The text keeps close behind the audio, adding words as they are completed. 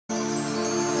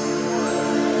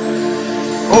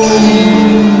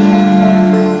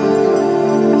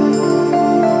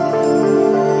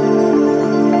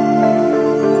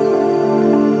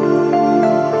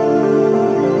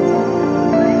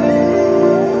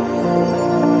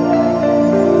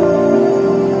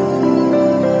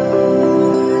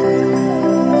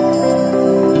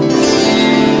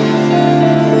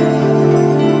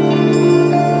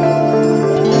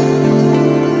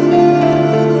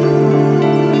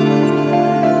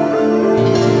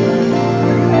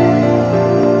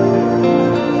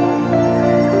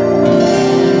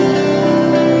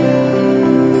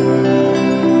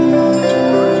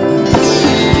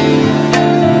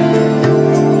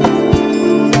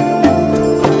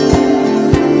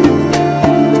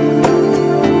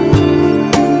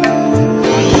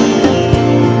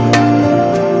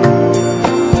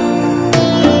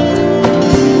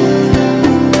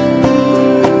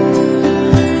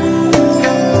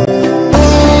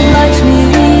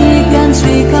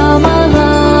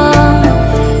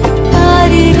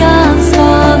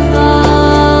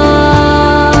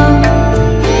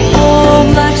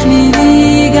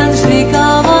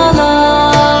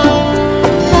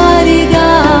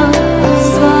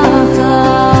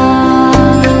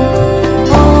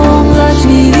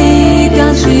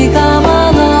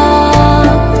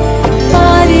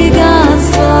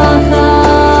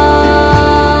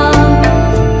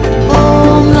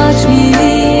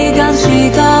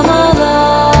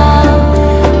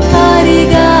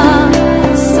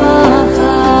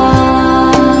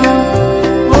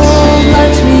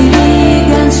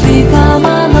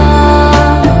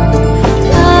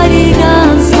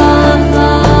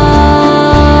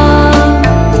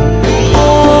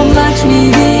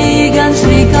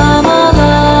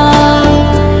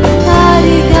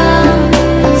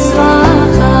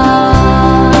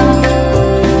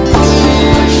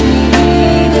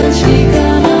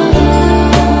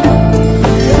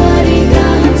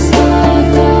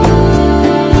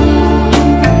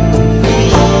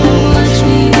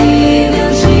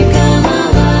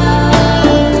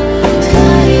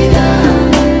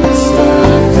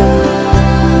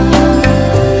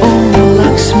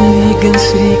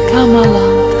Kamala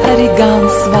Harigan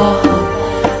Swaha.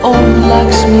 Om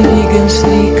Laxmi Vigan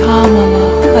Shri Kamala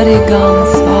Harigan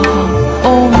Swaha.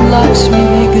 Om Laxmi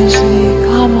Vigan Shri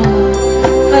Kamala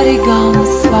Harigan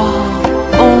Swaha.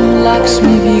 Om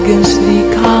Laxmi Vigan Shri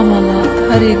Kamala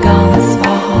Harigan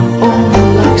Swaha. Om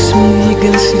Laxmi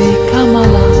Vigan Shri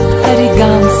Kamala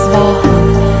Harigan Swaha.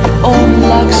 Om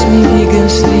Laxmi Vigan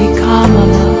Shri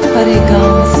Kamala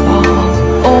Harigan Swaha.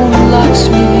 Om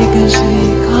Laxmi Vigan Shri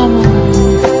Kamala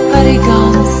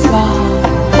Harigan Swaha.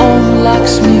 Om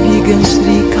Laxmi Vigan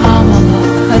Shri Kamala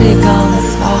Harigan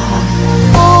Swaha.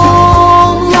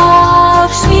 Om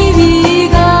Laxmi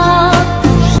Vigan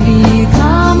Shri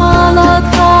Kamala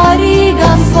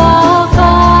Harigan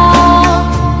Swaha.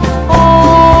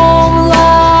 Om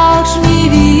Laxmi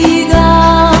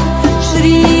Vigan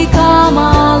Shri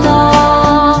Kamala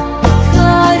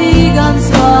Harigan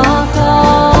Swaha.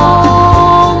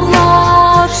 Om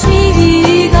Laxmi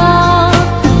Vigan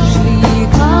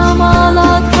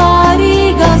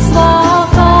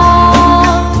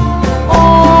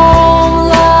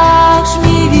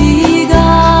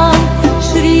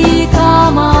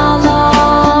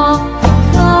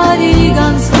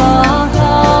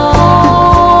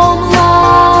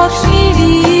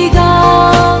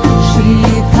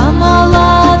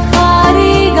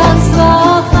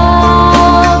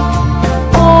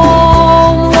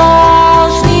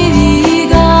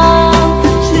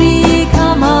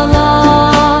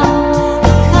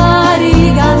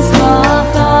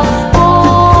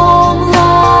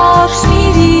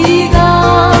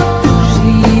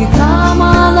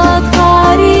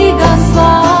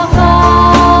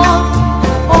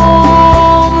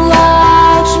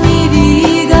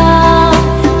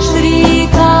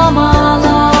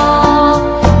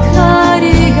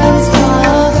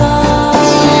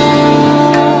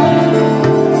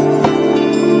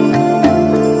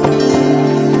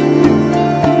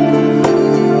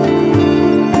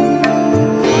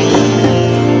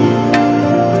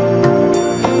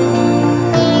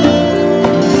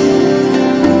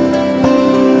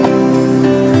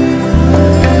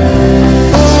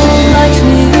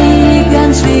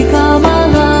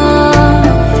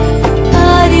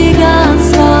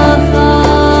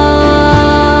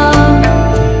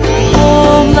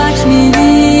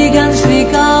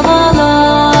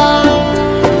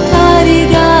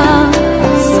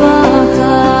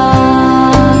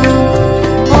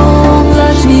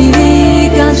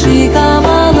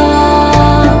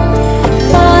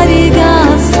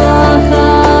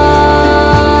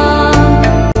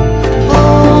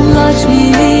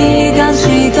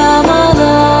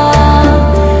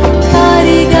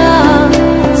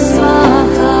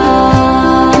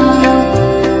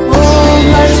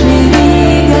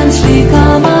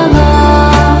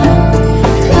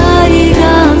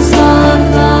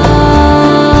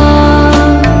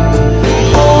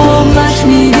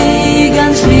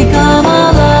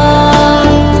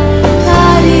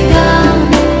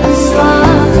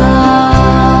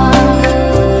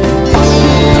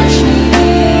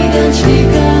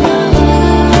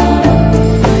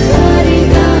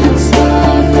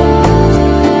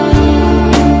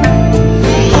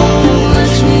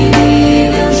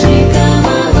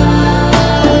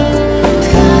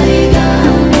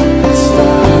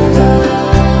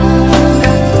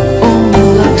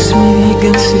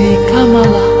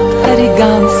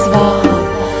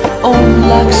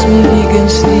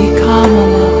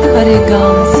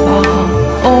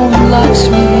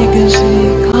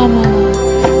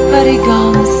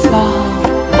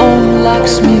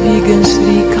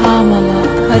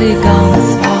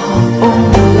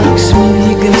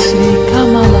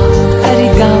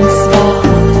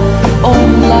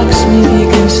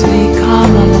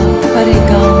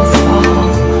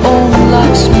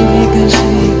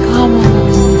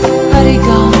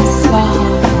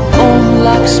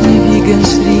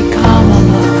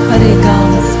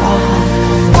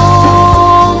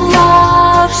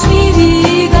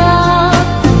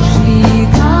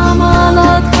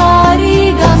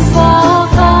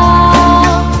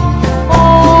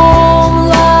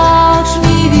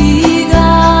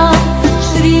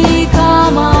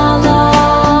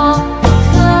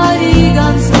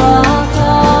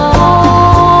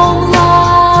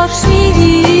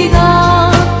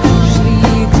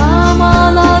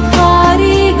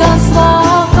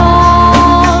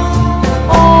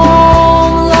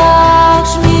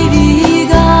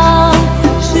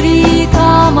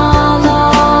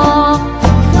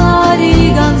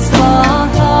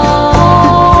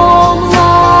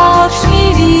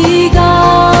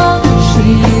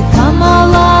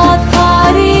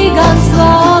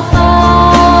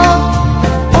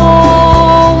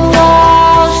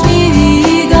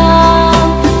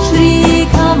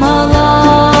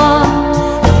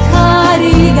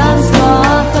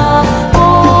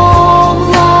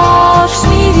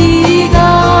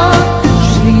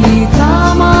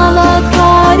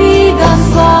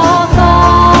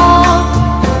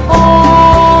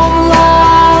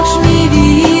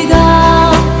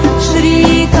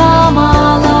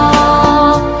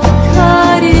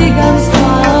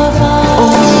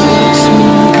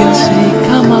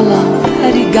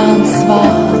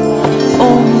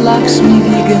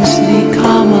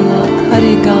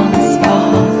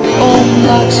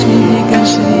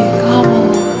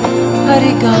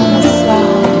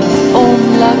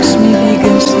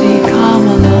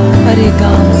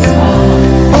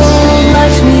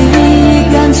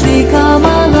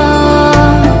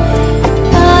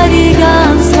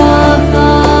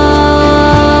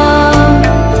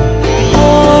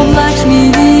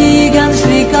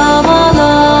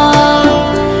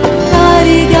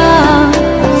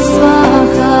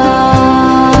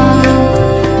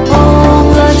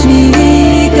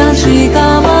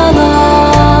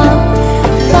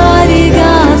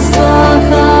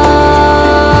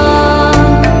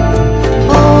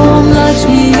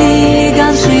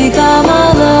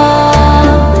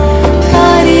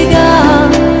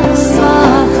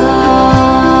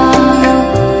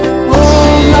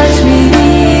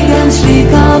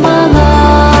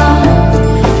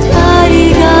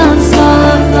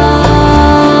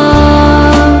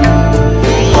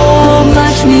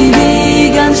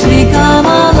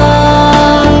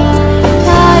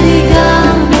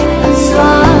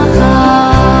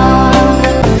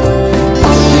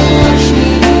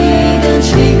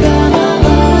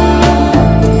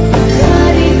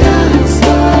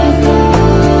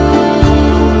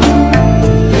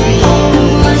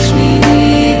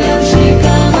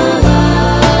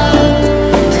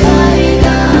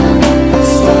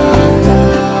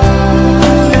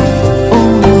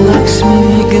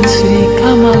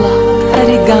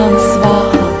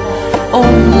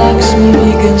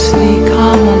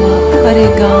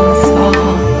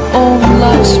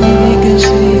Laxmi Vegan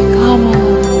Shri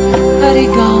Kamala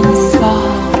Harigan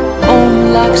Swaha. Om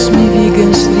Laxmi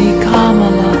Vegan Shri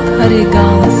Kamala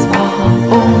Harigan Swaha.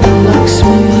 Om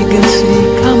Laxmi Vegan Shri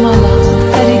Kamala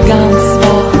Harigan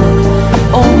Swaha.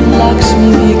 Om Laxmi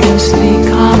Vegan Shri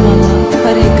Kamala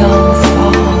Harigan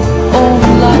Swaha. Om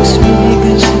Laxmi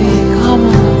Vegan Shri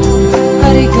Kamala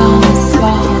Harigan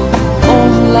Swaha.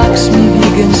 Om Laxmi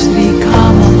Vegan Shri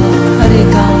Kamala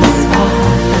Harigan Swaha.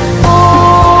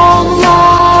 Om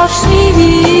Laxmi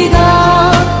Vegan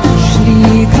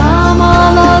Shri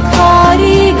Kamala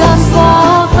Harigan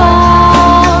Swaha.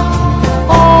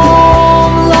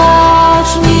 Om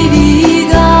Laxmi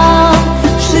Vegan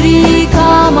Shri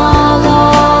Kamala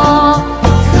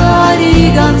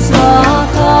Harigan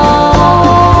Swaha.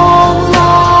 Om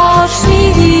Laxmi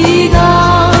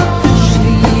Vegan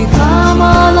Shri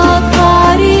Kamala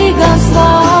Harigan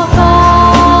Swaha.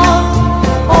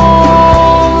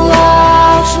 Om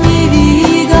Laxmi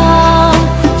Vegan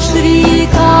Shri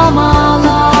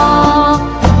Kamala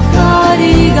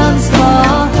Harigan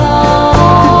Swaha.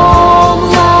 Om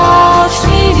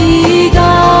Laxmi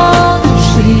Vegan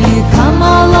Shri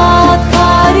Kamala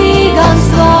Harigan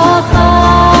Swaha.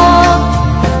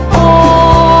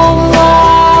 Om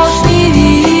Laxmi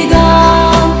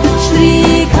Vegan Shri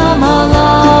Kamala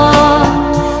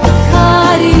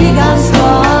Harigan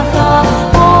Swaha.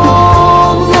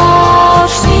 Om Laxmi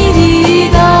Vegan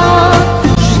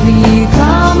Shri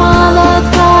Kamala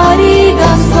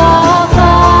Harigan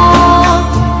Swaha.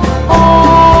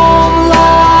 Om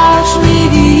Laxmi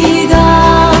Vegan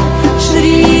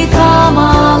Shri Kamala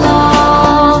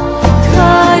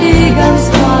Harigan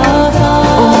Swaha.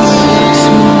 Om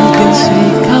Laxmi Vegan Shri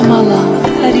Kamala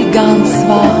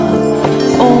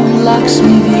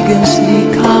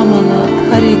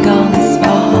Harigan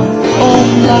Swaha.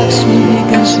 Om Laxmi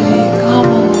Vegan Shri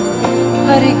Kamala Harigan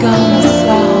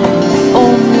Swaha.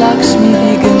 Om Laxmi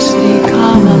Vegan Shri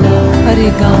Kamala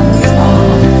Harigan Swaha.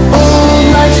 Om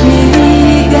Laxmi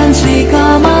Vegan Shri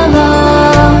Kamala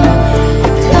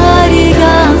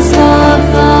Harigan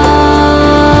Swaha.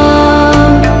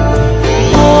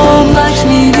 Om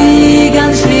Laxmi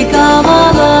Vegan Shri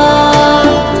Kamala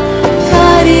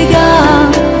Harigan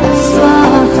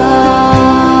Swaha.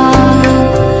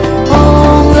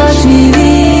 Om Laxmi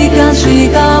Vegan Shri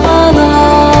Kamala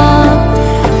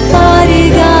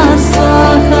Harigan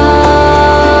Swaha.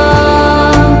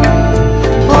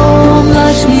 Om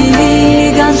Laxmi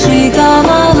Vegan Shri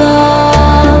Kamala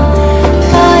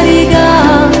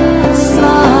Harigan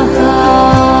Swaha.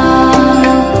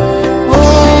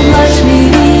 Om Laxmi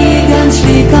Vegan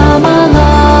Shri Kamala